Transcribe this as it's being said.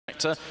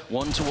sector.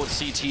 One towards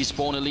CT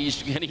spawn.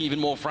 Elise getting even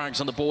more frags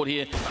on the board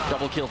here.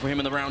 Double kill for him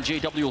in the round.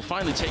 JW will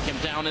finally take him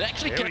down and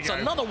actually gets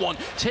another one,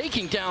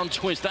 taking down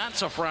Twist.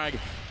 That's a frag.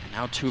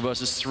 Now 2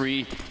 versus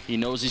 3. He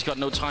knows he's got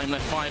no time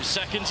left. 5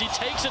 seconds. He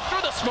takes it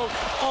through the smoke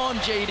on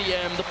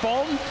JDM. The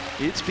bomb,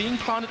 it's being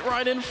planted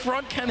right in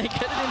front. Can they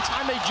get it in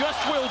time? They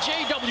just will.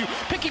 JW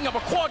picking up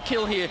a quad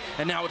kill here.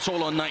 And now it's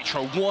all on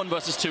Nitro. 1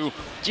 versus 2.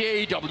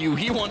 JW,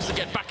 he wants to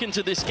get back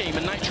into this game.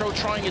 And Nitro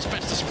trying his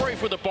best to spray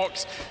for the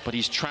box. But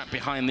he's trapped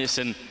behind this.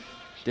 And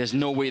there's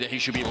no way that he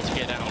should be able to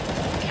get out.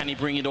 Can he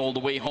bring it all the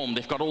way home?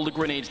 They've got all the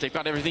grenades. They've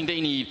got everything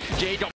they need. JW